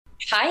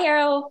Hi,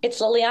 Arrow. It's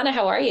Lilliana.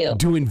 How are you?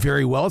 Doing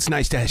very well. It's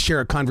nice to share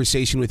a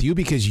conversation with you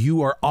because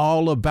you are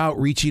all about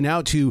reaching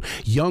out to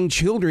young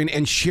children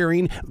and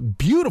sharing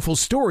beautiful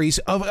stories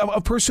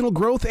of personal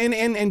growth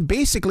and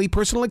basically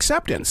personal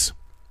acceptance.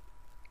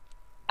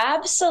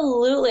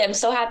 Absolutely. I'm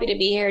so happy to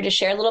be here to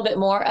share a little bit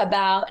more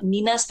about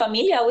Nina's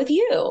Familia with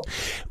you.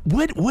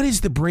 What is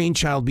the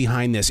brainchild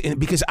behind this? And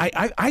because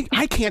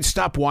I can't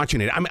stop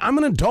watching it. I'm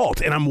an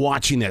adult and I'm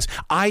watching this.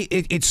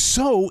 It's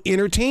so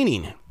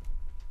entertaining.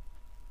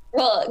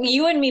 Well,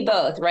 you and me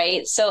both,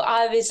 right? So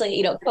obviously,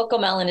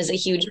 CoComelon is a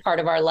huge part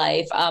of our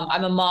life.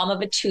 I'm a mom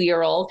of a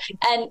 2-year-old,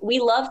 and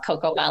we love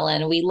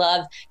CoComelon. We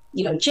love,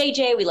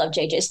 JJ. We love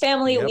JJ's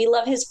family. Yep. We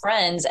love his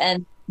friends.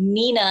 And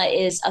Nina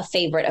is a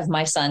favorite of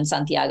my son,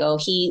 Santiago.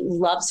 He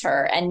loves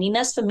her. And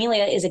Nina's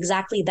Familia is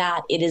exactly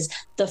that. It is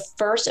the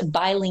first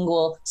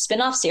bilingual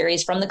spinoff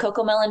series from the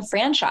CoComelon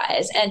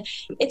franchise. And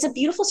it's a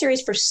beautiful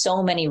series for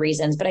so many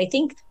reasons. But I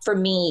think for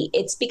me,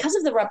 it's because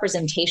of the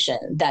representation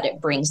that it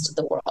brings to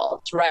the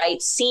world,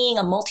 right? Seeing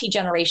a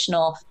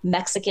multi-generational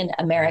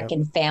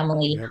Mexican-American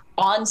family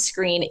on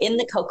screen in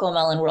the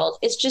CoComelon world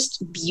is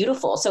just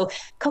beautiful. So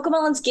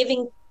CoComelon's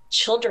giving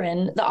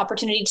children the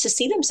opportunity to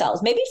see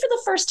themselves, maybe for the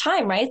first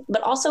time, right?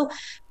 But also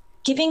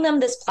giving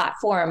them this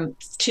platform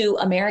to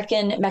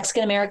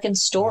Mexican-American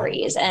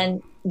stories.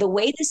 And the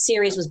way this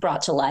series was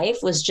brought to life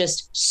was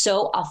just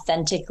so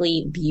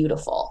authentically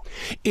beautiful.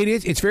 It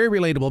is. It's very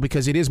relatable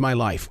because it is my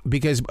life,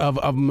 because of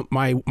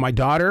my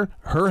daughter,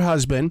 her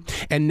husband,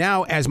 and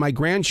now as my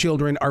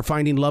grandchildren are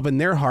finding love in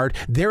their heart,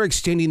 they're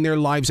extending their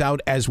lives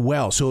out as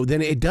well. So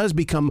then it does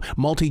become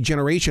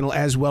multi-generational,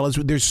 as well as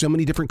there's so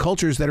many different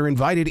cultures that are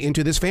invited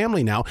into this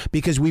family now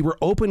because we were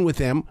open with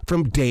them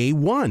from day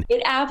one.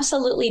 It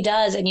absolutely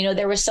does. And,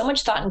 there was so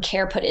much thought and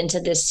care put into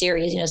this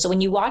series, so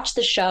when you watch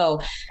the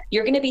show,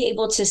 you're going to be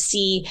able to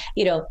see,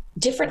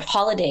 different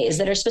holidays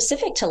that are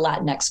specific to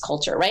Latinx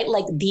culture, right?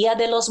 Like Dia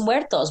de los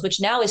Muertos, which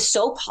now is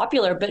so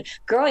popular. But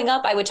growing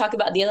up, I would talk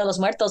about Dia de los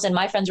Muertos and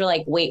my friends were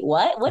like, wait,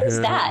 what? What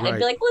is that? Right. I'd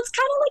be like, well, it's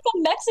kind of like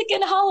a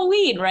Mexican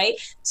Halloween, right?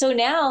 So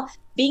now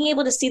being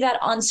able to see that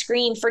on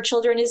screen for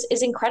children is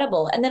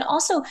incredible. And then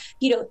also,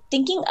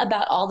 thinking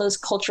about all those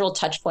cultural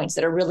touch points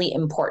that are really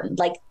important,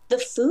 like the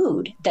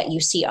food that you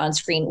see on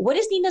screen. What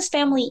is Nina's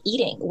family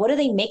eating? What are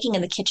they making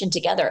in the kitchen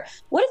together?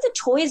 What are the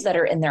toys that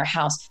are in their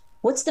house?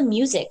 What's the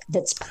music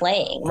that's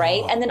playing,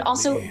 right? And then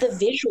also the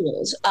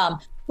visuals.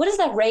 What does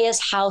that Reyes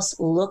house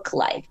look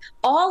like?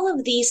 All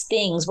of these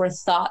things were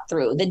thought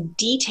through. The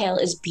detail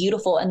is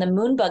beautiful. And the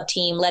Moonbug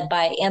team, led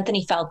by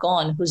Anthony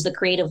Falcon, who's the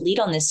creative lead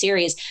on this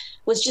series,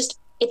 was just,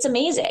 it's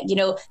amazing.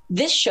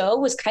 This show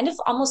was kind of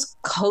almost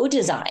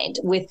co-designed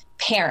with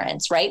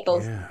parents, right?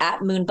 Both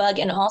at Moonbug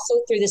and also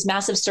through this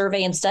massive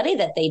survey and study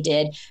that they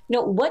did.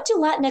 What do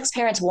Latinx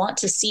parents want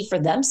to see for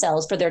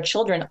themselves, for their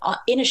children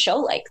in a show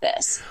like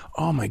this?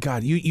 Oh my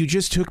God. You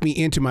just took me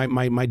into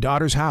my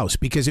daughter's house,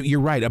 because you're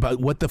right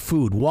about what the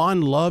food.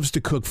 Juan loves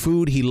to cook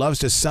food. He loves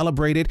to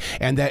celebrate it.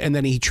 And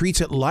then he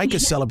treats it like a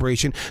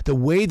celebration. The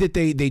way that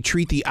they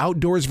treat the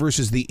outdoors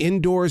versus the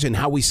indoors and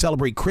how we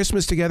celebrate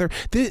Christmas together.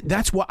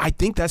 That's what I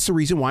think. That's the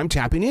reason why I'm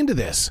tapping into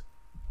this.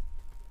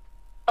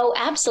 Oh,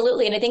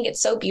 absolutely. And I think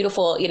it's so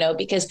beautiful,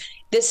 because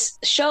this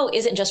show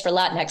isn't just for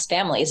Latinx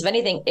families. If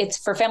anything, it's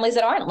for families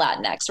that aren't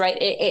Latinx, right?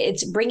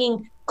 It's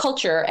bringing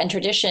culture and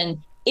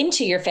tradition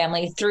into your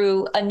family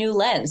through a new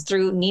lens,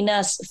 through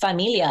Nina's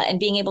Familia, and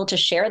being able to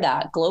share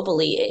that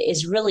globally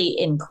is really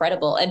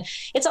incredible. And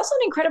it's also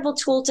an incredible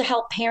tool to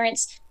help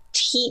parents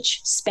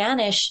teach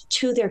Spanish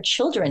to their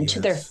children, to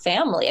their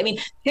family. I mean,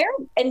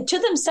 and to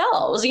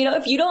themselves,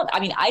 if you don't,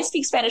 I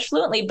speak Spanish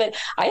fluently, but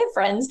I have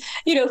friends,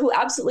 who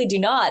absolutely do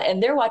not.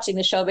 And they're watching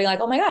the show being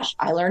like, oh my gosh,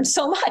 I learned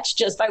so much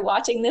just by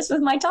watching this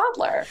with my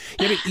toddler.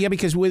 Yeah,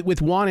 because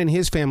with Juan and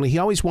his family, he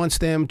always wants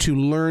them to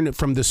learn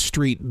from the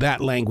street,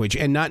 that language,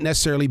 and not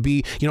necessarily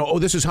be,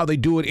 this is how they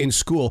do it in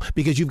school,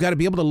 because you've got to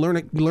be able to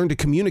learn to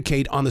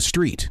communicate on the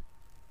street.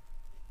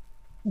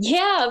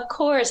 Yeah, of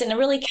course. In a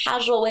really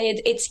casual way.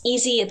 It's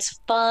easy. It's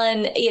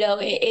fun.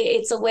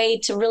 It's a way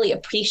to really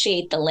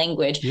appreciate the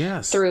language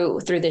through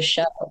this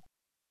show.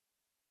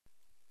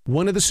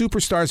 One of the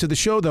superstars of the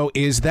show, though,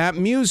 is that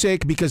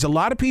music, because a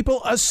lot of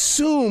people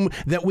assume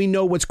that we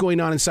know what's going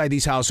on inside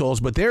these households,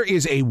 but there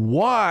is a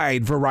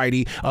wide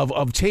variety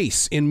of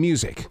tastes in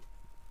music.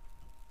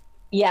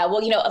 Yeah,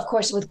 well, of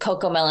course, with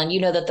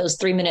CoComelon, that those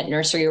 3-minute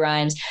nursery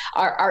rhymes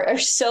are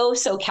so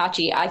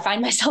catchy. I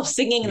find myself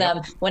singing them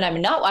when I'm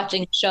not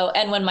watching the show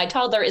and when my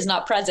toddler is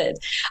not present.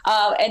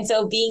 And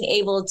so being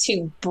able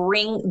to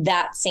bring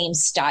that same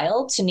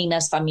style to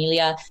Nina's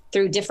Familia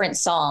through different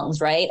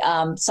songs, right?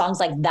 Songs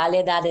like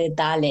Dale, Dale,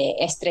 Dale,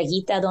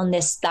 Estrellita Dónde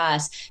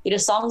Estás,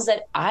 songs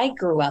that I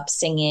grew up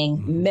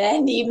singing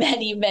many,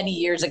 many, many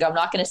years ago. I'm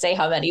not going to say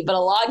how many, but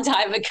a long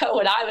time ago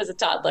when I was a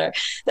toddler,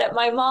 that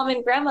my mom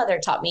and grandmother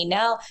taught me.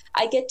 Now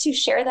I get to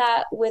share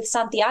that with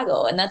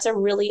Santiago, and that's a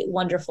really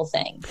wonderful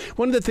thing.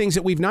 One of the things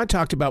that we've not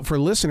talked about for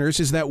listeners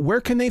is that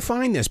where can they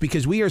find this?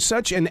 Because we are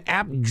such an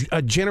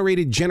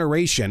app-generated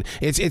generation.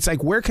 It's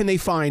like, where can they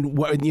find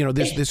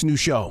this new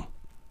show?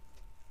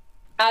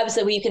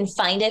 Absolutely. You can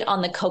find it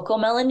on the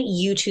CoComelon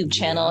YouTube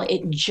channel. Yeah.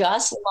 It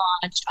just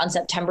launched on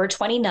September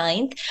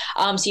 29th.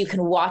 So you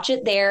can watch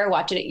it there,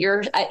 watch it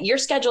at your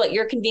schedule, at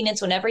your convenience,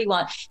 whenever you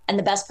want. And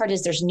the best part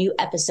is there's new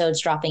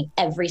episodes dropping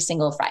every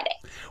single Friday.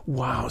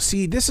 Wow.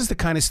 See, this is the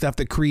kind of stuff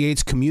that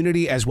creates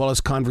community as well as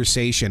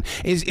conversation.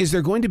 Is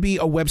there going to be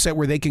a website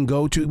where they can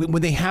go to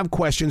when they have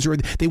questions or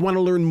they want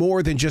to learn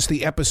more than just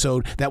the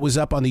episode that was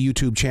up on the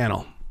YouTube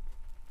channel?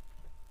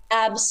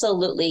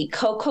 Absolutely.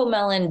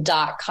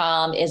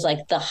 CoComelon.com is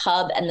like the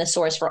hub and the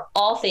source for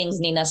all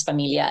things Nina's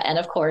Familia and,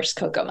 of course,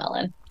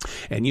 CoComelon.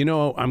 And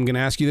I'm going to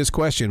ask you this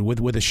question: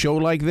 with a show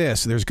like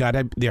this,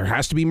 there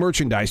has to be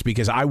merchandise,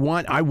 because I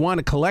want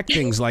to collect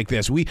things like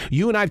this.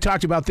 You and I've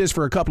talked about this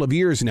for a couple of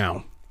years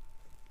now.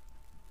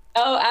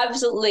 Oh,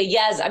 absolutely.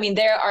 Yes. I mean,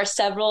 there are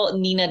several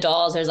Nina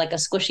dolls. There's like a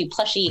squishy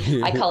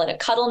plushie. I call it a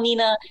cuddle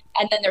Nina.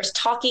 And then there's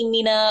talking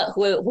Nina,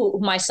 who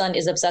my son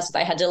is obsessed with.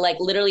 I had to like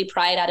literally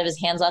pry it out of his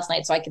hands last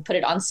night so I could put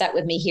it on set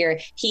with me here.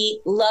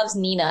 He loves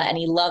Nina and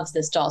he loves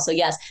this doll. So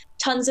yes,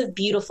 tons of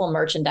beautiful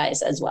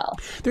merchandise as well.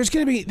 There's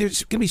going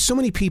to be so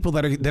many people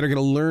that are going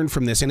to learn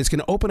from this, and it's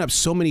going to open up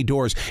so many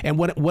doors. And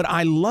what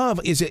I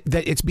love is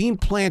that it's being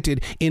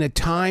planted in a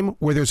time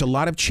where there's a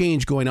lot of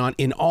change going on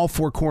in all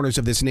four corners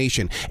of this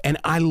nation. And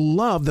I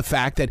love the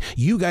fact that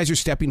you guys are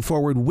stepping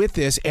forward with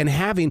this and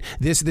having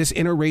this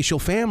interracial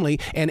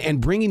family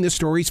and bringing the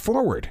stories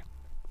forward.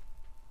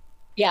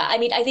 Yeah, I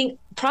mean, I think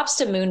props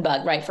to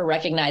Moonbug, right, for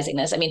recognizing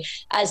this. I mean,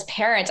 as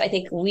parents, I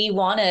think we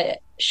want to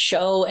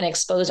show and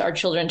expose our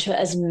children to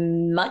as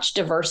much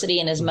diversity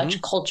and as much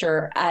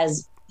culture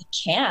as we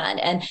can.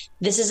 And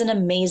this is an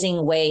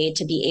amazing way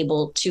to be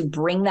able to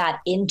bring that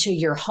into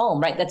your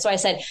home, right? That's why I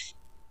said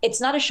it's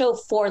not a show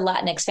for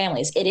Latinx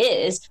families. It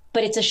is,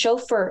 but it's a show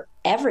for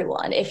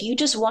everyone. If you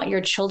just want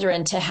your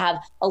children to have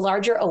a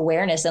larger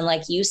awareness and,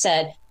 like you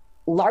said,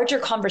 larger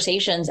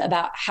conversations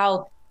about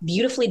how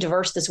beautifully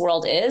diverse this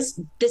world is,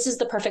 this is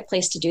the perfect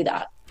place to do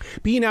that.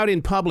 Being out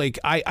in public,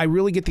 I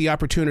really get the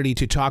opportunity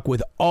to talk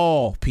with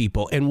all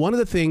people. And one of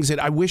the things that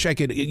I wish I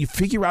could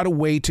figure out a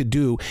way to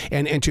do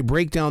and to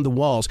break down the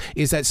walls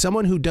is that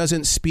someone who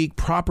doesn't speak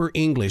proper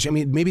English, I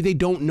mean, maybe they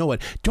don't know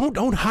it.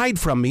 Don't hide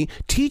from me.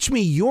 Teach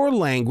me your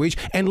language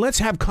and let's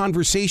have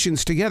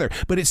conversations together.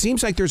 But it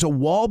seems like there's a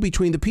wall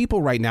between the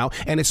people right now,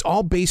 and it's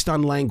all based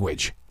on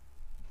language.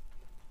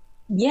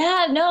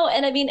 Yeah, no.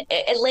 And I mean,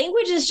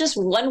 language is just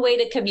one way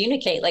to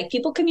communicate. Like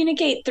people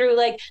communicate through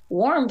like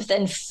warmth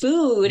and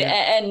food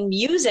and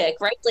music,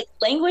 right? Like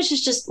language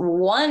is just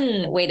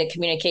one way to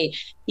communicate.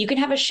 You can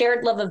have a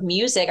shared love of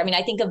music. I mean,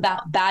 I think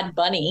about Bad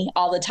Bunny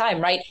all the time,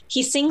 right?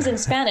 He sings in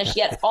Spanish,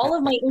 yet all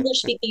of my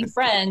English speaking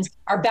friends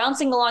are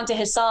bouncing along to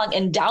his song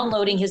and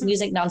downloading his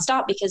music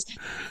nonstop, because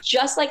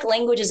just like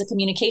language is a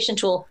communication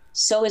tool,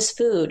 so is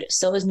food,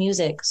 so is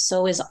music,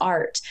 so is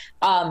art.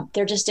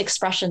 They're just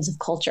expressions of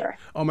culture.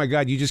 Oh my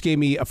God, you just gave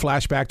me a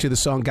flashback to the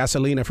song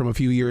Gasolina from a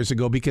few years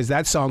ago, because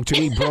that song to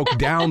me broke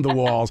down the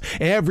walls.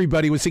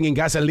 Everybody was singing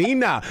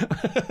Gasolina.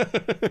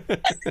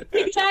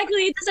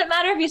 Exactly. It doesn't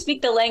matter if you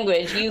speak the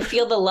language. You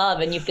feel the love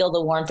and you feel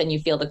the warmth and you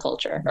feel the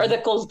culture, or the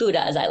cultura,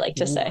 as I like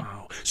to say.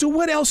 Wow. So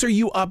what else are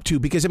you up to?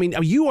 Because I mean,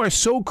 you are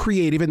so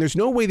creative and there's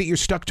no way that you're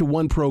stuck to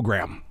one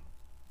program.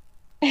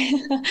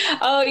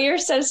 Oh, you're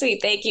so sweet.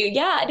 Thank you.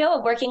 Yeah, I know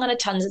I'm working on a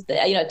ton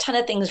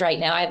of things right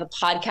now. I have a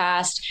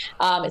podcast.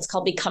 It's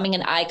called Becoming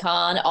an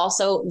Icon,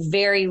 also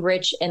very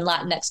rich in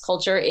Latinx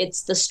culture.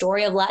 It's the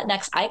story of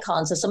Latinx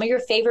icons. So some of your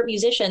favorite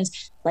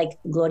musicians like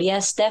Gloria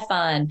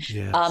Estefan,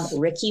 yes,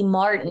 Ricky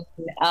Martin,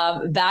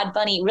 Bad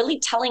Bunny, really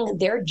telling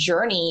their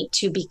journey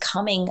to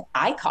becoming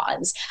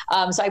icons.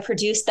 So I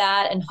produce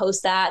that and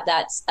host that.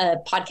 That's a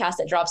podcast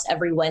that drops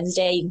every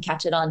Wednesday. You can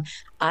catch it on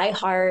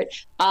iHeart,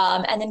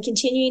 and then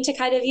continuing to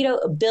kind of,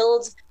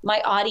 build my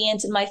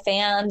audience and my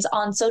fans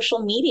on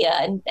social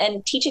media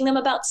and teaching them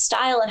about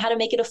style and how to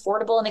make it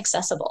affordable and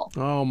accessible.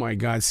 Oh my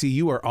God. See,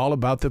 you are all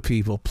about the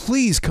people.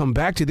 Please come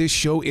back to this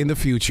show in the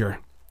future.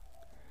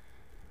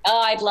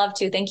 Oh, I'd love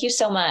to. Thank you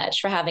so much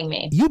for having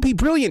me. You be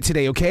brilliant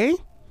today, okay?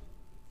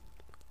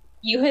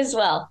 You as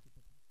well.